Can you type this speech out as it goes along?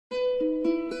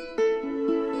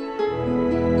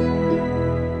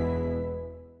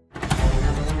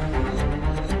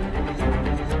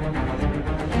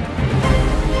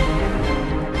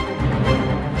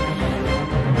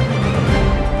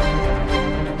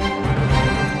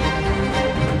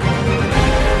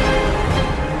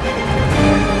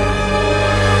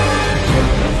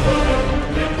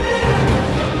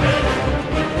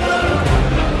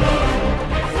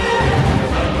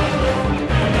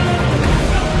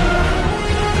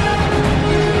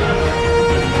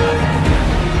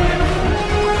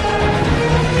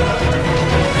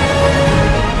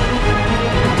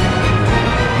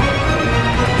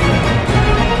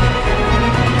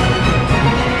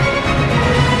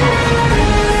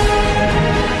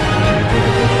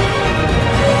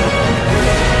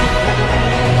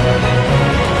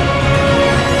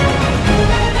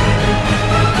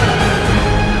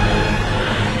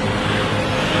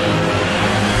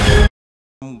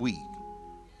weak,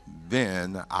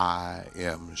 then I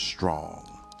am strong.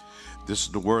 This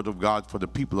is the word of God for the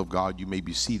people of God. You may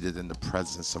be seated in the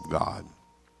presence of God.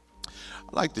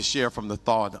 I'd like to share from the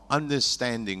thought,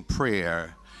 understanding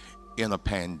prayer in a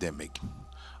pandemic.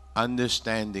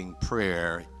 Understanding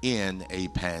prayer in a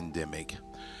pandemic.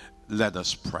 Let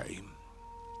us pray.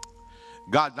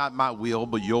 God, not my will,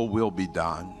 but your will be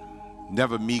done.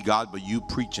 Never me, God, but you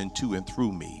preaching to and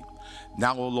through me.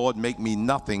 Now, O Lord, make me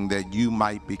nothing that you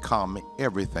might become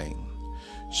everything,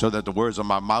 so that the words of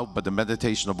my mouth, but the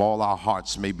meditation of all our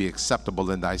hearts may be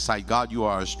acceptable in thy sight. God, you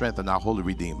are our strength and our holy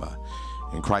Redeemer.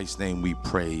 In Christ's name we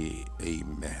pray,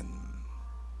 amen.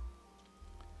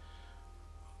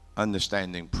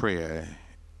 Understanding prayer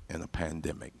in a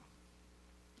pandemic.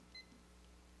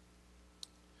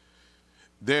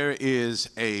 There is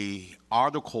an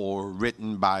article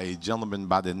written by a gentleman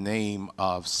by the name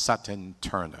of Sutton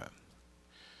Turner.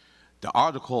 The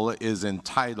article is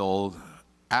entitled,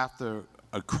 After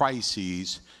a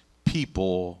Crisis,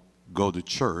 People Go to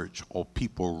Church, or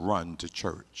People Run to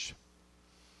Church.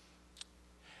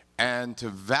 And to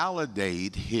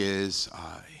validate his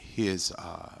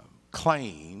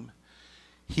claim,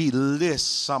 he lists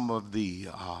some of the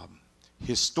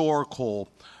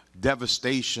historical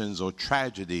devastations or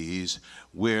tragedies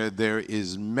where there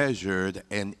is measured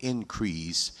an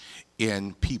increase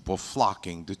in people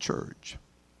flocking to church.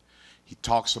 He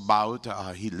talks about,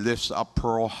 he lifts up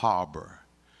Pearl Harbor.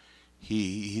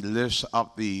 He lifts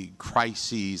up the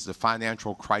crises, the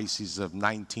financial crises of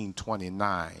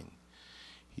 1929.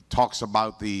 He talks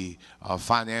about the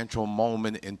financial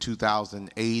moment in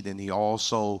 2008, and he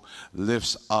also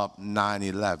lifts up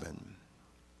 9/11.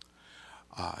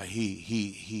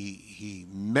 He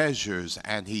measures,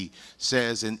 and he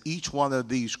says in each one of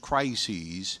these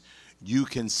crises, you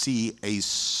can see a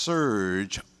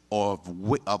surge of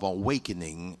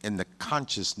awakening in the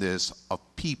consciousness of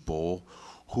people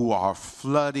who are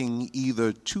flooding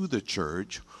either to the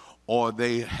church, or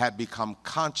they have become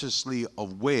consciously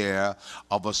aware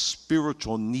of a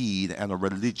spiritual need and a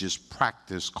religious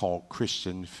practice called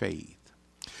Christian faith.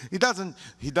 He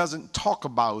doesn't talk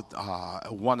about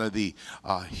one of the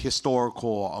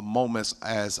historical moments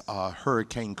as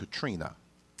Hurricane Katrina.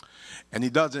 And he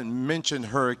doesn't mention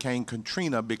Hurricane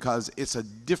Katrina because it's a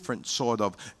different sort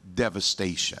of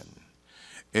devastation.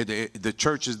 The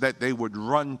churches that they would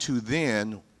run to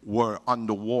then were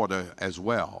underwater as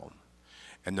well.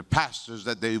 And the pastors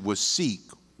that they would seek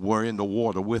were in the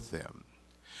water with them.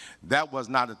 That was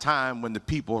not a time when the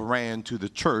people ran to the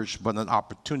church, but an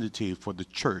opportunity for the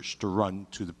church to run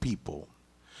to the people.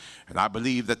 And I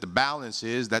believe that the balance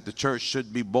is that the church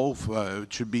should be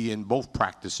in both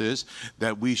practices,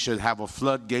 that we should have a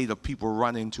floodgate of people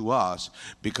running to us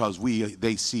because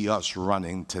they see us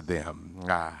running to them.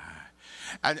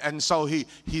 And so he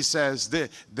says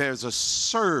that there's a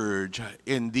surge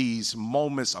in these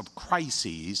moments of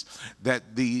crises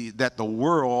that the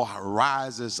world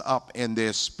rises up in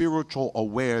their spiritual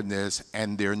awareness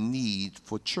and their need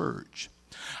for church.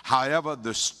 However,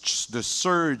 the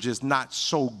surge is not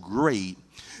so great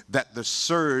that the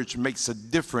surge makes a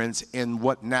difference in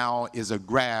what now is a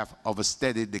graph of a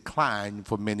steady decline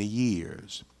for many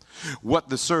years. What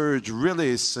the surge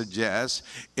really suggests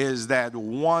is that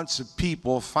once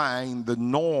people find the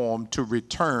norm to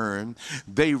return,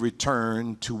 they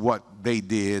return to what they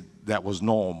did that was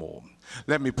normal.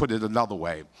 Let me put it another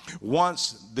way.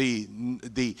 Once the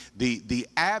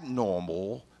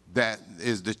abnormal, that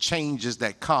is the changes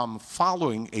that come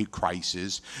following a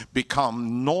crisis,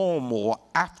 become normal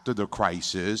after the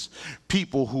crisis,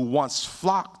 people who once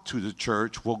flocked to the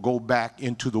church will go back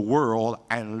into the world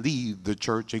and leave the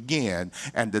church again,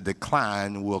 and the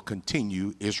decline will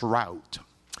continue its route.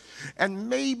 And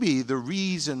maybe the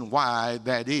reason why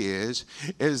that is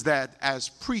that as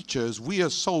preachers, we are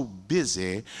so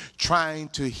busy trying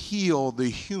to heal the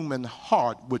human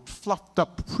heart with fluffed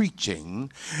up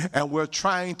preaching, and we're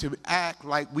trying to act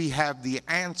like we have the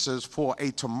answers for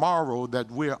a tomorrow that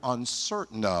we're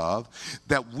uncertain of,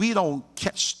 that we don't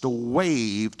catch the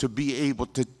wave to be able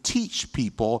to teach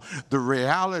people the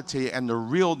reality and the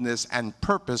realness and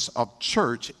purpose of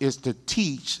church is to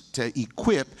teach, to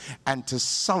equip, and to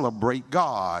celebrate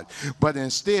God. But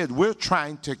instead, we're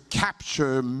trying to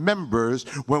capture members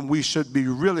when we should be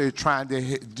really trying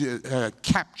to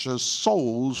capture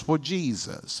souls for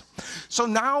Jesus. So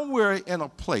now we're in a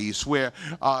place where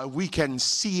we can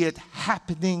see it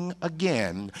happening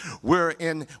again. We're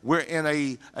in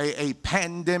a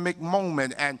pandemic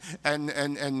moment,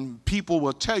 and people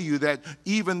will tell you that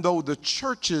even though the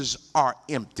churches are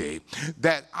empty,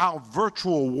 that our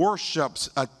virtual worship's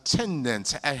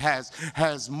attendance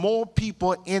has more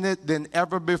people in it than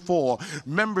ever before.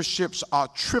 Memberships are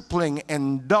tripling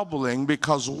and doubling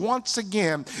because once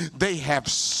again they have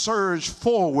surged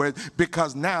forward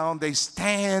because now they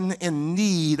stand in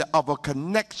need of a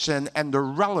connection and the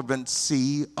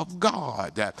relevancy of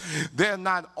God. They're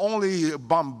not only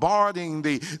bombarding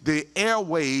the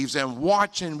airwaves and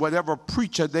watching whatever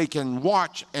preacher they can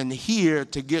watch and hear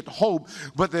to get hope,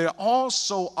 but they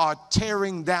also are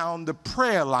tearing down the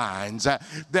prayer lines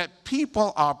that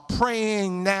people are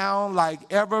praying now like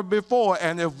ever before.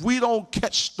 And if we don't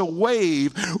catch the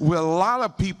wave, well, a lot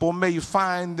of people may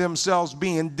find themselves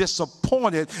being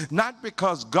disappointed, not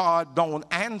because God don't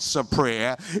answer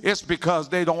prayer, it's because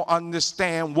they don't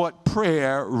understand what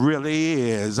prayer really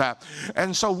is.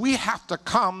 And so we have to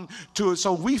come to it.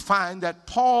 So we find that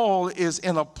Paul is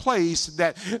in a place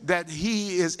that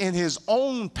he is in his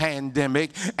own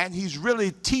pandemic, and he's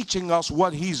really teaching us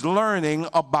what he's learning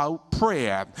about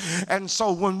prayer. And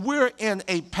so when we're in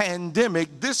a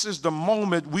pandemic, this is the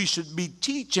moment we should be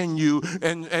teaching you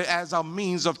and as a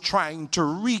means of trying to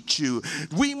reach you.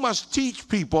 We must teach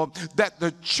people that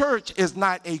the church is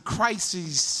not a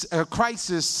crisis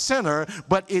center,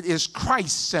 but it is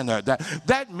Christ centered.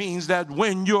 That means that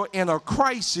when you're in a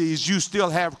crisis, you still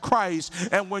have Christ,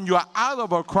 and when you're out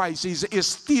of a crisis, it's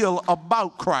still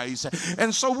about Christ.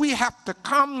 And so we have to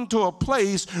come to a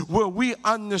place where we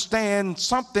understand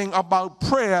something about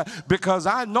prayer, because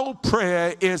I know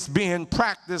prayer is being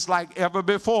practiced like ever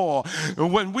before.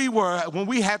 When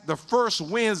we had the first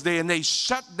Wednesday and they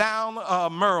shut down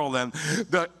Maryland,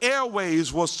 the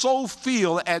airways were so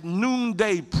filled at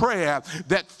noonday prayer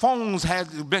that phones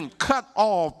had been cut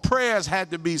off, prayers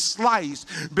had to be sliced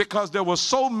because there were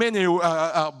so many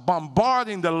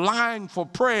bombarding the line for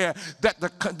prayer that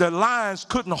the lines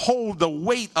couldn't hold the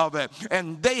weight of it,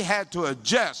 and they had to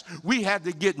adjust. We had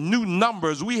to get new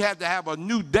numbers. We had to have a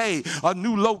new day, a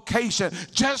new location,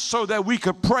 just so that we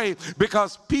could pray,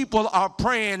 because people are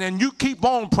praying and you keep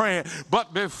on praying.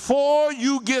 But before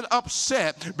you get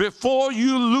upset, before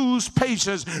you lose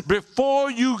patience, before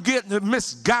you get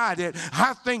misguided,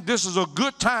 I think this is a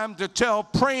good time to tell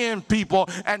praying people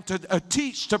and to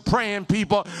teach to praying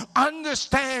people,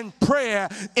 understand prayer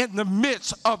in the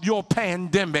midst of your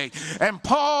pandemic. And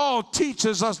Paul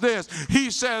teaches us this.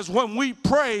 He says, when we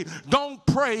pray, don't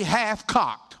pray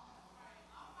half-cocked.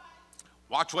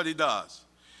 Watch what he does.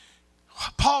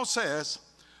 Paul says,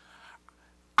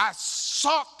 I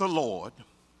sought the Lord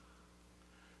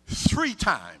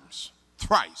thrice.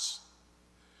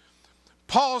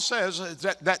 Paul says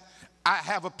that I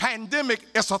have a pandemic,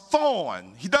 it's a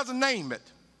thorn. He doesn't name it.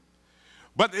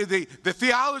 But the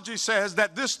theology says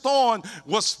that this thorn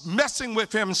was messing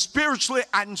with him spiritually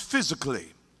and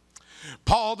physically.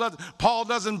 Paul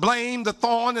doesn't blame the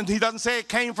thorn, and he doesn't say it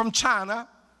came from China.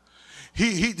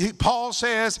 Paul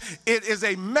says it is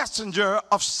a messenger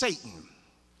of Satan.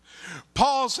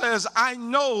 Paul says, I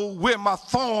know where my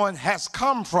thorn has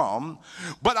come from,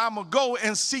 but I'm going to go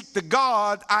and seek the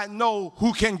God I know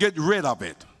who can get rid of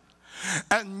it.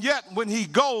 And yet when he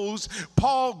goes,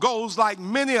 Paul goes like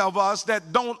many of us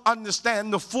that don't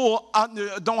understand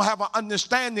don't have an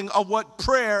understanding of what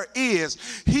prayer is.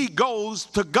 He goes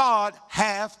to God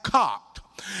half-cocked.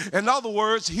 In other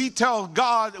words, he tells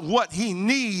God what he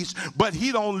needs, but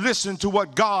he don't listen to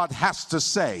what God has to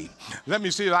say. Let me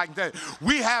see if I can tell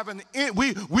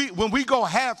you. When we go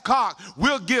half-cocked,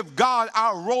 we'll give God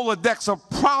our Rolodex of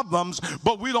problems,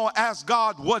 but we don't ask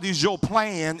God, what is your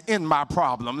plan in my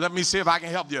problem? Let me see if I can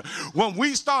help you. When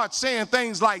we start saying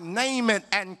things like name it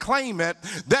and claim it,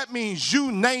 that means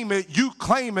you name it, you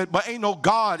claim it, but ain't no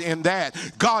God in that.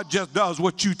 God just does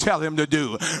what you tell him to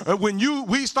do. When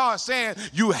we start saying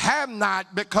you have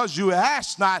not because you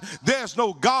ask not, there's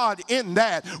no God in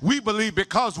that. We believe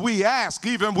because we ask,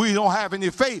 even we don't have any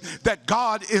faith, that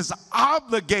God is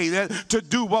obligated to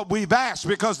do what we've asked,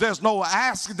 because there's no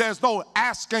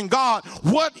asking God,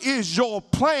 what is your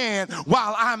plan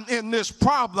while I'm in this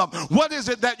problem? What is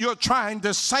it that you're trying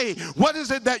to say? What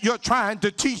is it that you're trying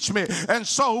to teach me? And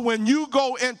so when you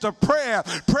go into prayer,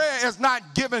 prayer is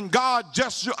not giving God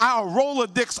just our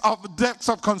Rolodex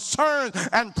of concern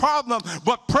and problem,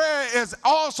 but prayer is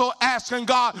also asking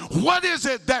God, what is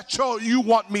it that you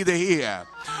want me to hear?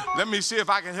 Let me see if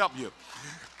I can help you.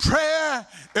 Prayer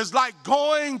is like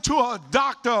going to a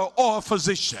doctor or a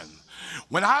physician.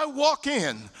 When I walk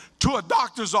in to a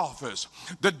doctor's office,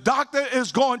 the doctor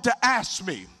is going to ask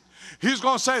me, he's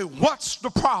going to say, what's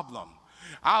the problem?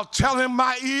 I'll tell him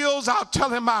my ills. I'll tell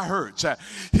him my hurts.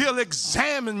 He'll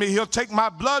examine me. He'll take my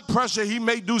blood pressure. He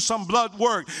may do some blood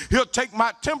work. He'll take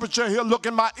my temperature. He'll look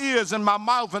in my ears and my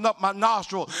mouth and up my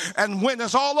nostril. And when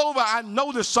it's all over, I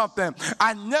notice something.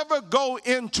 I never go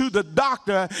into the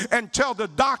doctor and tell the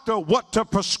doctor what to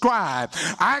prescribe.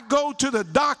 I go to the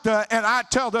doctor and I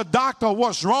tell the doctor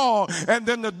what's wrong, and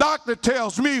then the doctor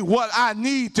tells me what I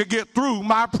need to get through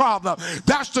my problem.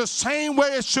 That's the same way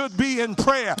it should be in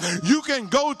prayer. You can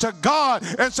go to God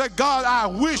and say, God, I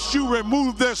wish you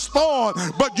remove this thorn,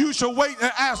 but you should wait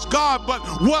and ask God, but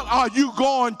what are you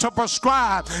going to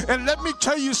prescribe? And let me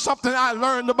tell you something I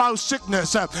learned about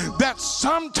sickness, that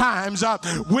sometimes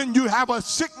when you have a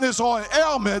sickness or an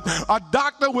ailment, a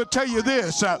doctor will tell you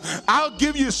this, I'll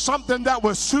give you something that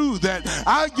will soothe it.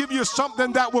 I'll give you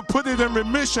something that will put it in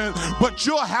remission, but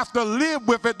you'll have to live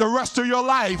with it the rest of your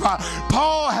life.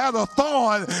 Paul had a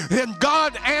thorn, and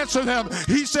God answered him.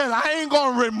 He said, I ain't going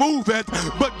to remove it,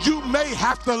 but you may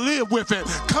have to live with it.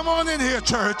 Come on in here,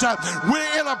 church.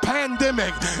 We're in a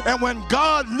pandemic, and when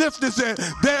God lifts it,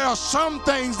 there are some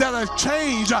things that have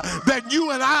changed that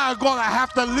you and I are going to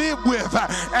have to live with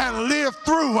and live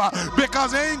through,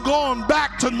 because it ain't going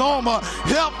back to normal.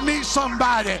 Help me,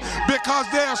 somebody, because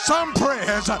there are some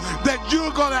prayers that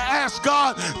you're going to ask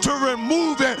God to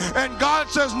remove it, and God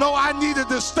says, no, I needed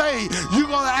to stay. You're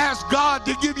going to ask God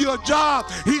to give you a job.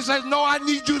 He says, no, I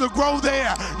need you to grow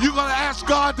there. You're going to ask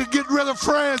God to get rid of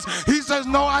friends. He says,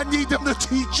 no, I need them to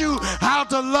teach you how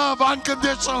to love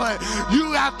unconditionally.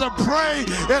 You have to pray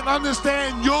and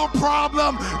understand your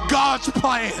problem, God's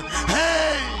plan.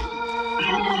 Hey!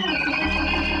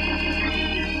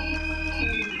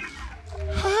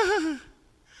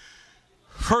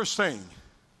 First thing,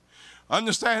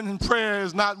 understanding prayer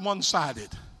is not one-sided.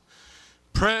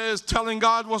 Prayer is telling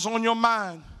God what's on your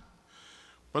mind,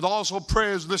 but also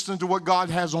prayer is listening to what God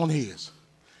has on his.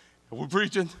 Are we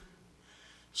preaching?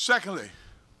 Secondly,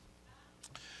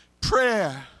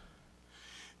 prayer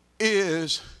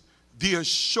is the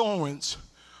assurance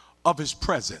of his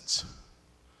presence.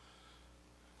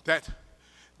 That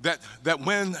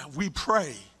when we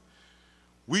pray,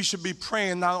 we should be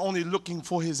praying not only looking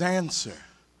for his answer,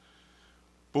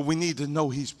 but we need to know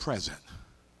he's present.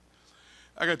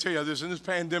 I got to tell you this, in this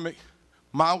pandemic,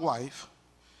 my wife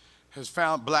has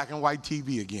found black and white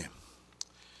TV again.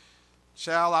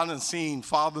 Child, I done seen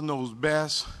Father Knows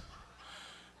Best,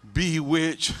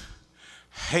 Bewitched,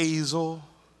 Hazel,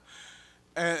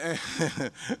 and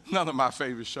none of my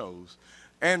favorite shows.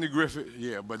 Andy Griffith,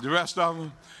 yeah, but the rest of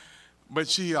them. But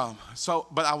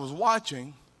but I was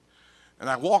watching, and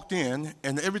I walked in,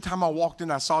 and every time I walked in,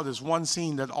 I saw this one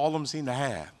scene that all of them seemed to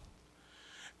have.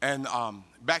 And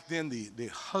back then, the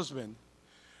husband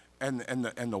and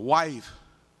the wife,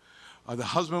 the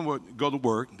husband would go to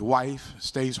work, the wife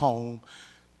stays home,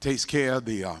 takes care of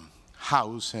the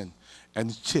house and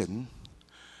the children.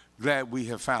 Glad we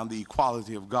have found the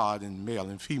equality of God in male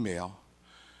and female.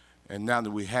 And now that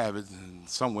we have it, and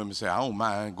some women say, I don't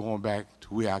mind going back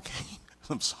to where I came.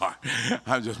 I'm sorry.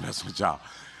 I'm just messing with y'all.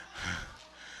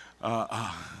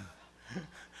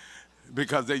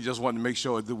 Because they just wanted to make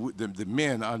sure the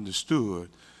men understood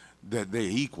that they're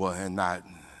equal and not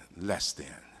less than.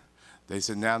 They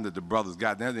said now that the brothers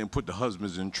got there, they put the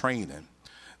husbands in training.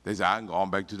 They said, I can go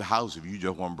on back to the house if you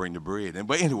just want to bring the bread in.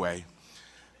 But anyway,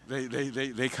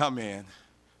 they come in.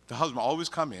 The husband always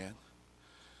come in,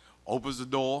 opens the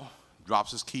door,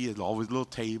 drops his key at always a little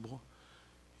table.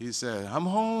 He said, I'm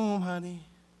home, honey.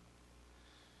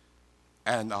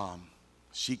 And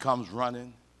she comes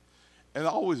running. And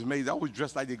always amazed, they always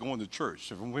dressed like they're going to church.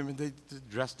 So from women, they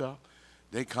dressed up.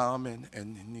 They come and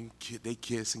they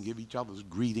kiss and give each other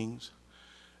greetings.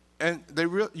 And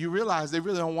you realize they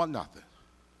really don't want nothing.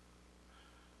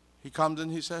 He comes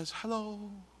and he says,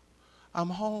 hello, I'm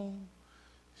home.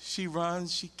 She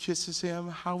runs, she kisses him.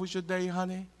 How was your day,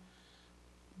 honey?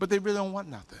 But they really don't want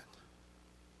nothing.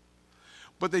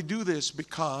 But they do this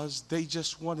because they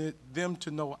just wanted them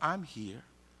to know I'm here.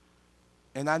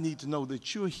 And I need to know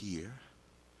that you're here.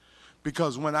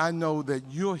 Because when I know that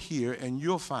you're here and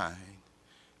you're fine,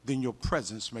 then your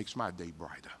presence makes my day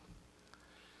brighter.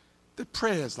 The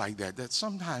prayers like that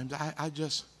sometimes I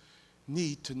just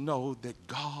need to know that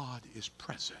God is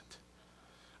present.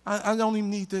 I don't even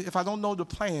need to, if I don't know the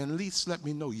plan, at least let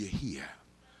me know you're here.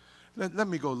 Let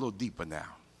me go a little deeper now.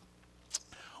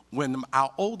 When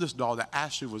our oldest daughter,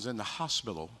 Ashley, was in the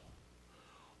hospital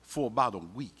for about a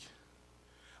week,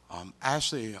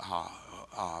 Ashley,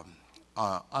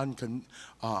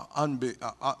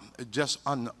 just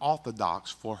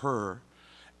unorthodox for her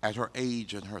at her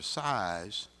age and her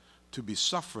size to be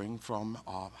suffering from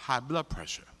high blood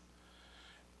pressure.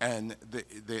 And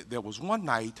there was one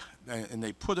night, and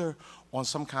they put her on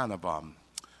some kind of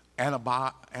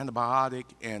antibiotic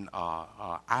and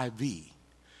IV.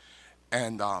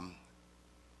 And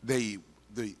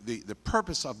the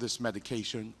purpose of this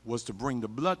medication was to bring the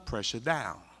blood pressure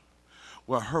down.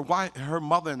 Well, her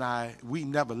mother and I, we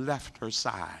never left her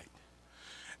side.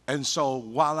 And so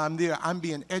while I'm there, I'm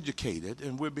being educated,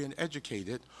 and we're being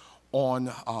educated on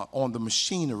the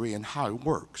machinery and how it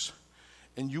works.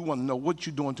 And you want to know what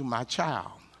you're doing to my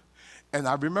child. And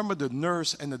I remember the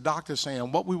nurse and the doctor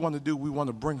saying, what we want to do, we want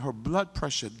to bring her blood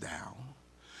pressure down,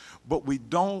 but we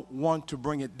don't want to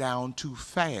bring it down too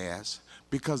fast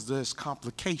because there's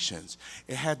complications.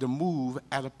 It had to move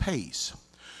at a pace.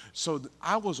 So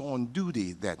I was on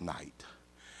duty that night,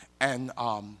 and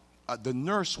the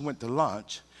nurse went to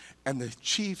lunch, and the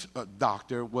chief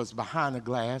doctor was behind a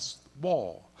glass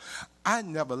wall. I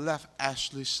never left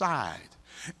Ashley's side.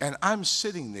 And I'm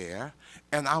sitting there,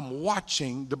 and I'm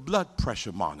watching the blood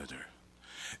pressure monitor.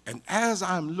 And as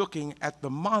I'm looking at the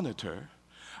monitor,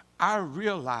 I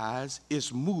realize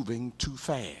it's moving too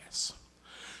fast.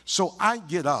 So I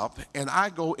get up, and I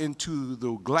go into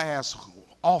the glass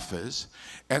office,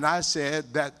 and I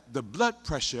said that the blood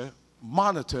pressure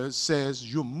monitor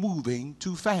says you're moving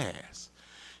too fast.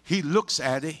 He looks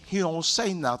at it. He don't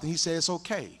say nothing. He says,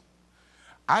 okay.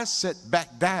 I sit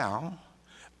back down.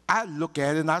 I look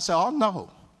at it and I say, oh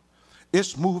no,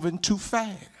 it's moving too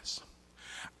fast.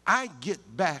 I get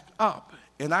back up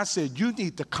and I said, you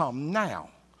need to come now.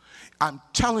 I'm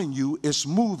telling you, it's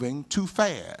moving too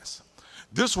fast.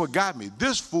 This what got me.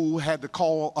 This fool had to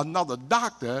call another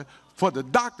doctor for the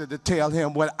doctor to tell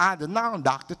him what the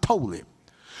non-doctor told him.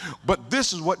 But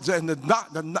this is what the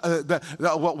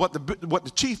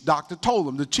chief doctor told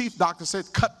him. The chief doctor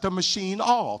said, cut the machine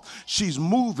off. She's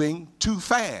moving too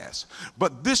fast.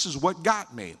 But this is what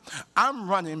got me. I'm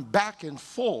running back and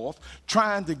forth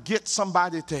trying to get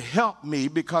somebody to help me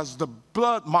because the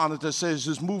blood monitor says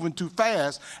it's moving too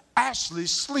fast. Ashley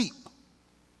sleep.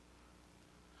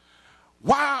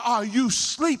 Why are you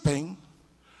sleeping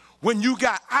when you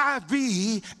got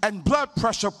IV and blood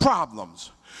pressure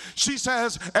problems? She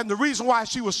says, and the reason why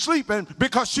she was sleeping,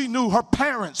 because she knew her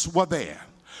parents were there.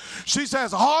 She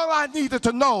says, all I needed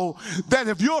to know that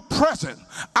if you're present,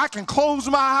 I can close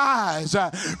my eyes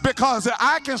because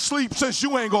I can sleep since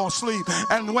you ain't gonna sleep.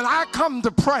 And when I come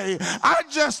to pray, I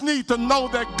just need to know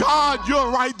that God, you're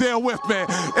right there with me.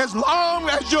 As long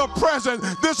as you're present,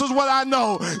 this is what I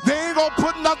know. They ain't gonna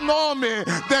put nothing on me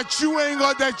that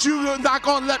you're not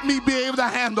gonna let me be able to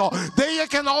handle. They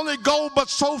can only go but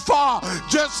so far,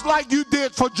 just like you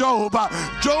did for Job.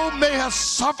 Job may have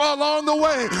suffered along the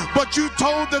way, but you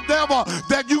told the devil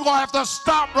that you're going to have to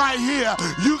stop right here.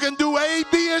 You can do A,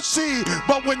 B, and C,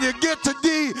 but when you get to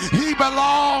D, he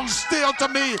belongs still to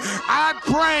me. I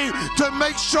pray to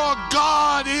make sure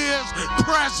God is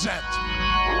present.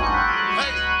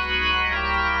 Hey,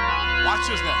 watch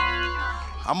this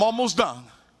now. I'm almost done.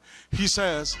 He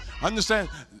says, understand,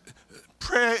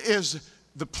 prayer is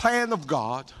the plan of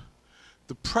God,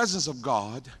 the presence of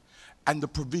God, and the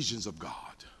provisions of God.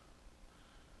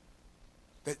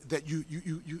 That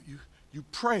you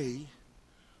pray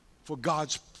for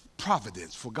God's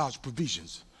providence, for God's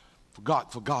provisions, for God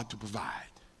to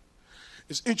provide.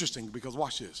 It's interesting because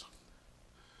watch this.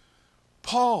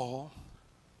 Paul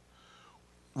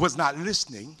was not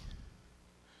listening,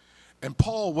 and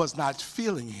Paul was not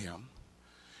feeling him.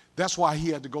 That's why he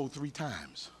had to go 3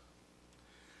 times.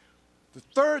 The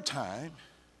 3rd time,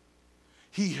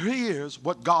 he hears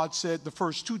what God said the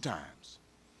first 2 times.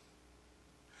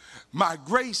 My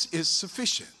grace is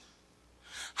sufficient.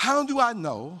 How do I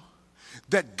know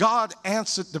that God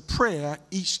answered the prayer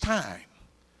each time?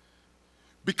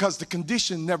 Because the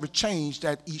condition never changed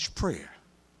at each prayer.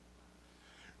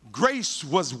 Grace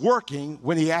was working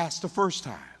when he asked the first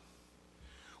time,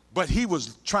 but he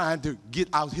was trying to get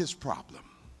out his problem.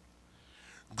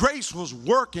 Grace was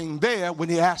working there when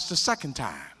he asked the second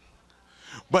time,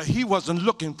 but he wasn't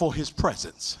looking for his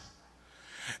presence.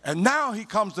 And now he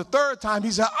comes the 3rd time.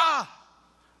 He said,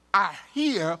 I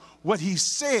hear what he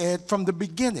said from the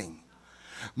beginning.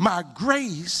 My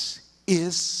grace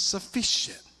is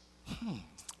sufficient.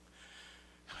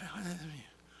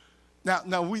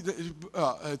 Now we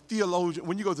theologian,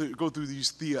 when you go through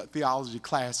these theology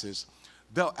classes,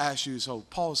 they'll ask you, so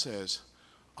Paul says,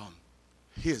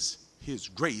 his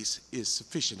grace is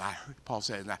sufficient. I heard Paul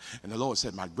say, and the Lord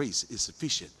said, my grace is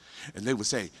sufficient. And they would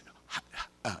say,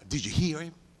 did you hear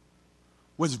him?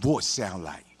 What's his voice sound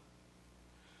like?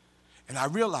 And I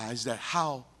realized that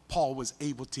how Paul was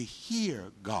able to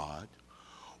hear God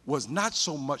was not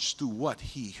so much through what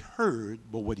he heard,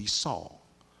 but what he saw.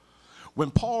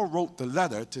 When Paul wrote the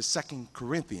letter to the Second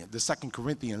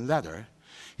Corinthian letter,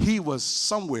 he was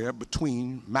somewhere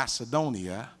between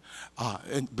Macedonia,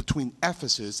 and between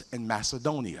Ephesus and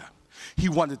Macedonia. He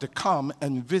wanted to come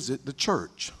and visit the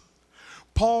church.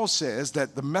 Paul says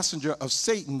that the messenger of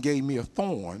Satan gave me a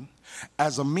thorn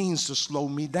as a means to slow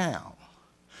me down.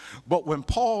 But when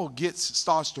Paul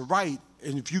starts to write,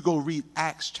 and if you go read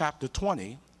Acts chapter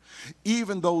 20,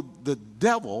 even though the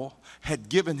devil had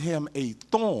given him a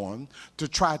thorn to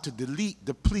try to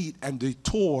deplete, and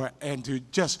detour, and to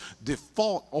just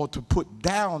default or to put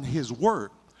down his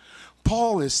work,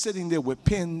 Paul is sitting there with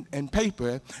pen and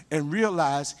paper and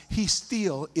realize he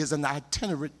still is an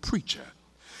itinerant preacher,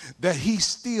 that he's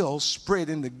still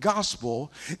spreading the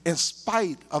gospel in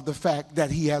spite of the fact that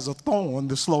he has a thorn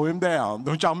to slow him down.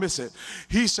 Don't y'all miss it.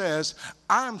 He says,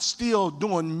 I'm still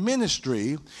doing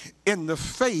ministry in the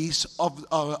face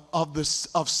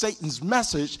of Satan's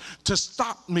message to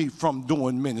stop me from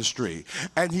doing ministry.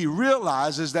 And he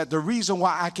realizes that the reason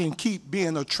why I can keep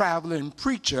being a traveling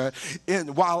preacher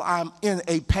while I'm in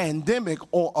a pandemic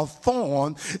or a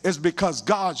thorn is because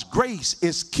God's grace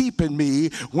is keeping me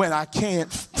when I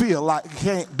can't feel like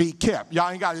can't be kept. Y'all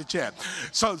ain't got it yet.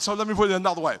 So let me put it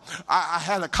another way. I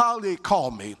had a colleague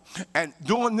call me, and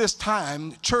during this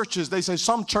time, churches, they say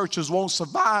some churches won't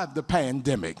survive the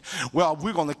pandemic. Well,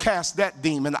 we're going to cast that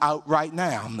demon out right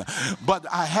now. But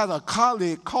I had a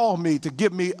colleague call me to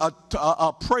give me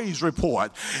a praise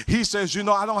report. He says, you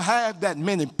know, I don't have that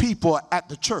many people at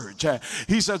the church.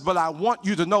 He says, but I want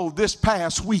you to know this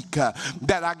past week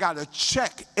that I got a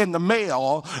check in the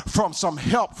mail from some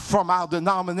help from our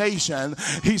denomination.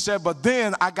 He said, but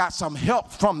then I got some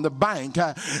help from the bank,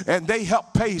 and they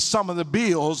helped pay some of the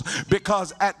bills,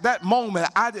 because at that moment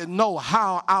I didn't know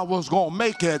how I was going to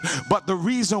make it. But the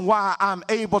reason why I'm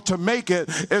able to make it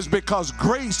is because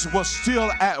grace was still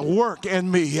at work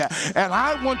in me. And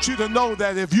I want you to know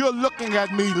that if you're looking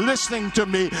at me, listening to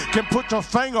me, can put your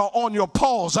finger on your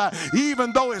pulse,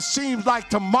 even though it seems like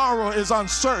tomorrow is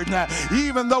uncertain,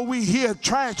 even though we hear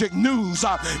tragic news,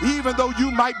 even though you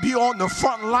might be on the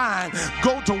front line,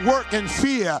 go to work in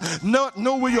fear,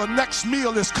 know where your next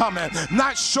meal is coming,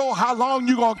 not sure how long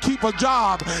you're going to keep a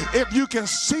job. If you can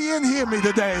see and hear me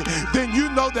today, then you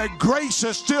know that grace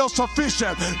is still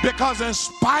sufficient, because in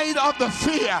spite of the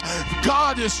fear,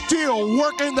 God is still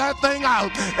working that thing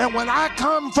out. And when I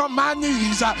come from my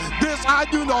knees, this I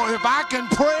do know: if I can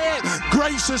pray it,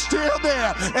 grace is still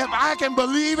there. If I can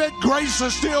believe it, grace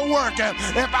is still working.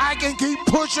 If I can keep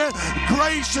pushing,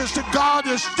 grace is to God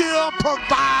is still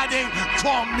providing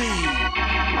for me.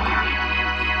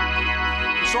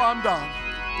 So I'm done.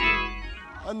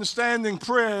 Understanding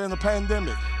prayer in a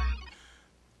pandemic.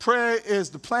 Prayer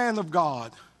is the plan of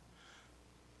God,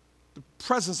 the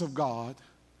presence of God,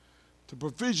 the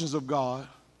provisions of God,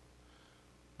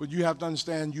 but you have to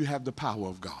understand you have the power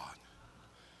of God.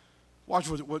 Watch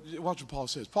what Paul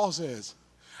says. Paul says,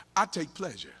 I take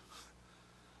pleasure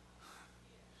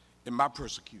in my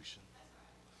persecution.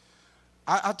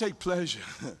 I take pleasure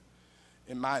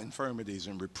in my infirmities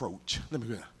and reproach.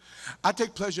 I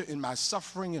take pleasure in my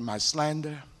suffering and my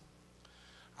slander.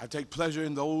 I take pleasure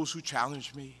in those who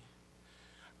challenge me.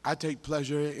 I take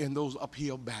pleasure in those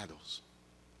uphill battles.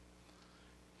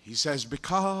 He says,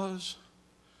 because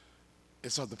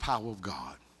it's of the power of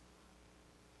God.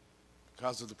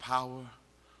 Because of the power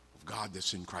of God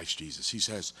that's in Christ Jesus.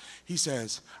 He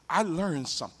says, I learned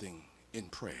something in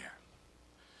prayer,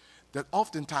 that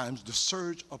oftentimes the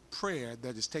surge of prayer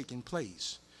that is taking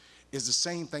place is the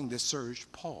same thing that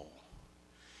surged Paul.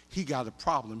 He got a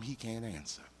problem he can't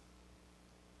answer.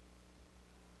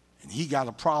 And he got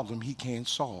a problem he can't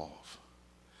solve.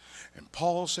 And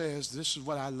Paul says, this is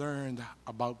what I learned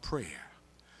about prayer.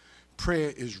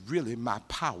 Prayer is really my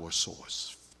power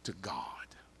source to God.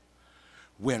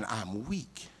 When I'm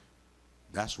weak,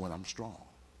 that's when I'm strong.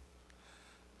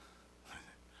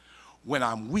 When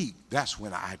I'm weak, that's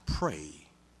when I pray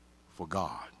for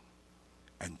God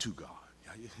and to God.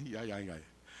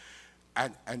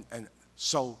 And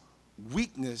so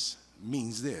weakness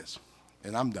means this,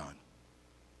 and I'm done.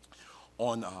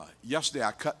 On yesterday,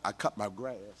 I cut my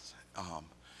grass,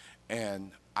 and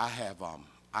I have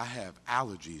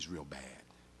allergies real bad.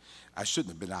 I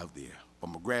shouldn't have been out there,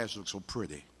 but my grass looked so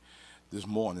pretty this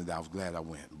morning that I was glad I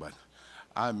went. But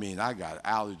I mean, I got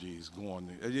allergies going.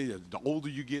 The older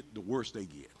you get, the worse they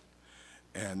get,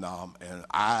 and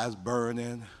eyes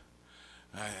burning.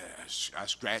 I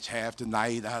scratch half the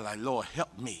night. I like, Lord,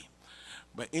 help me.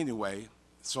 But anyway,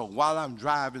 so while I'm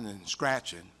driving and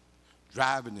scratching,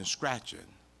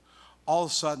 all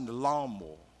of a sudden the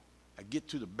lawnmower, I get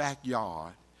to the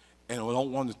backyard and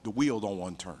the wheel don't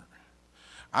want to turn.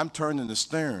 I'm turning the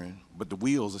steering, but the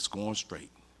wheels is going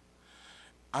straight.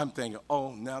 I'm thinking,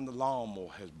 oh, now the lawnmower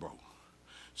has broke.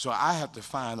 So I have to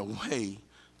find a way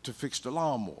to fix the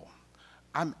lawnmower.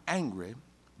 I'm angry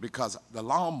because the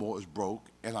lawnmower is broke,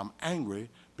 and I'm angry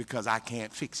because I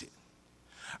can't fix it.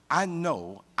 I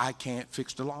know I can't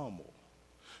fix the lawnmower.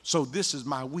 So this is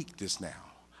my weakness now.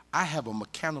 I have a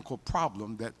mechanical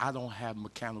problem that I don't have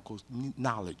mechanical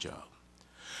knowledge of.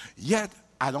 Yet,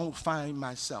 I don't find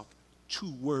myself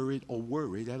too worried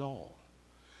at all,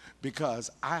 because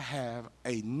I have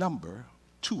a number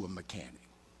to a mechanic.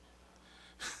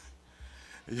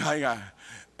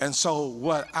 And so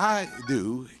what I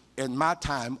do in my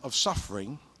time of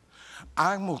suffering,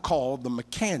 I'm going to call the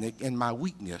mechanic in my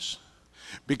weakness,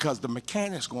 because the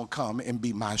mechanic's going to come and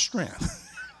be my strength.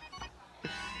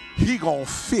 He going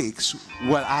to fix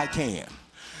what I can.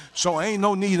 So ain't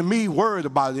no need of me worried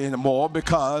about it anymore,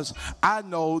 because I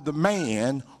know the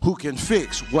man who can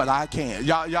fix what I can.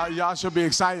 Y'all should be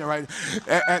excited, right?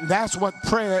 And that's what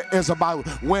prayer is about.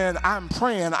 When I'm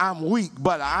praying, I'm weak,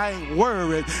 but I ain't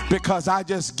worried, because I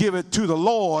just give it to the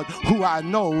Lord who I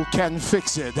know can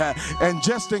fix it. And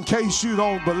just in case you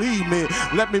don't believe me,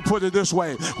 let me put it this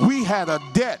way. We had a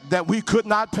debt that we could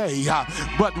not pay,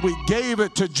 but we gave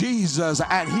it to Jesus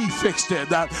and he fixed it.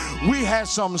 We had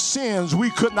some sins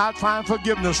we could not find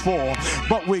forgiveness for,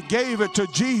 but we gave it to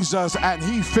Jesus and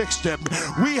he fixed it.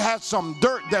 We had some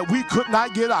dirt that we could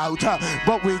not get out,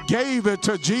 but we gave it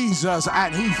to Jesus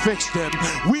and he fixed it.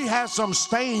 We had some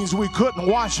stains we couldn't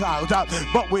wash out,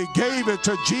 but we gave it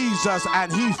to Jesus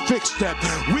and he fixed it.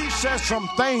 We said some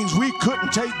things we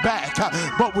couldn't take back,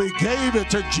 but we gave it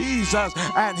to Jesus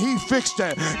and he fixed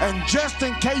it. And just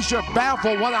in case you're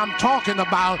baffled what I'm talking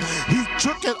about, he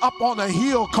took it up on a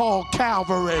hill called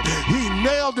Calvary. He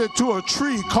nailed it to a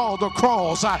tree called the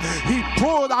cross. He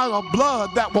poured out a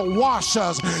blood that will wash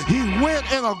us. He went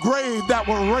in a grave that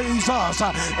will raise us.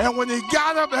 And when he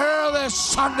got up early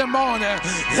Sunday morning,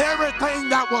 everything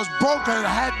that was broken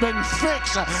had been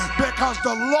fixed, because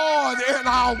the Lord in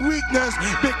our weakness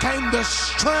became the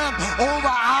strength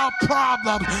over our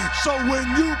problems. So when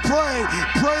you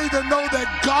pray to know that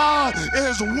God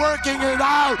is working it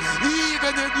out,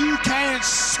 even if you can't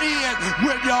see it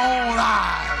with your own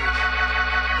eyes.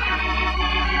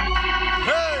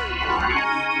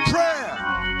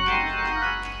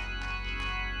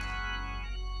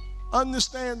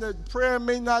 Understand that prayer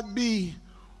may not be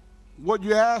what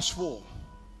you ask for,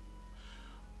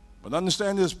 but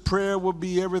understand this: prayer will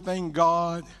be everything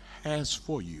God has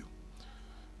for you.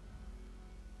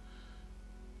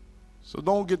 So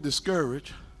don't get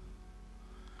discouraged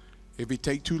if it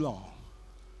takes too long.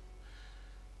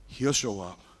 He'll show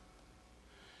up.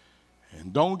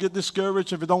 And don't get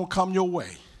discouraged if it don't come your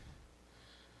way.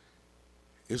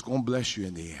 It's going to bless you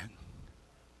in the end.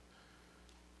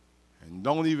 And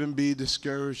don't even be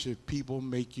discouraged if people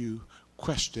make you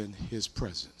question his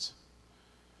presence.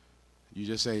 You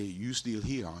just say, you still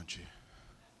here, aren't you?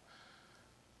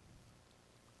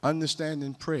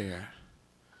 Understanding prayer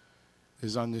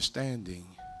is understanding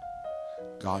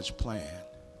God's plan,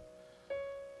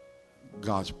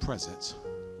 God's presence,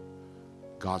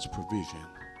 God's provision,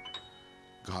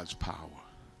 God's power.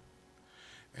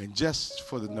 And just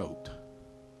for the note,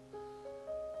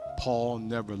 Paul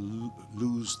never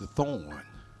lose the thorn,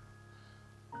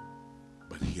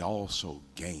 but he also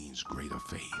gains greater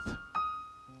faith,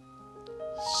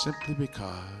 simply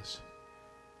because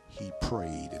he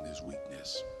prayed in his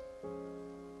weakness.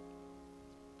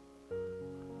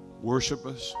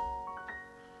 Worshipers,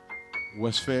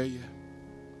 Westphalia,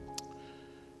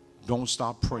 don't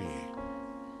stop praying.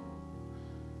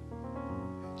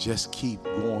 Just keep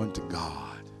going to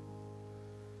God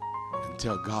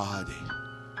until God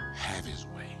have his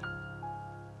way.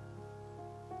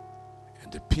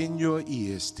 And to pin your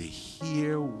ears to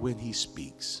hear when he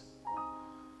speaks,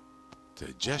 to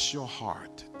adjust your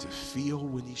heart to feel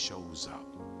when he shows up,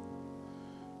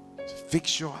 to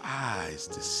fix your eyes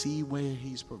to see where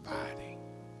he's providing,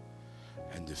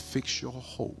 and to fix your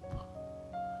hope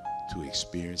to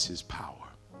experience his power.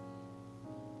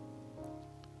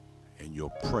 And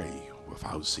you'll pray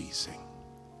without ceasing.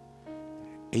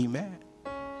 Amen.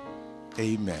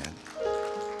 Amen.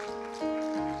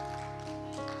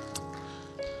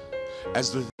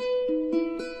 As the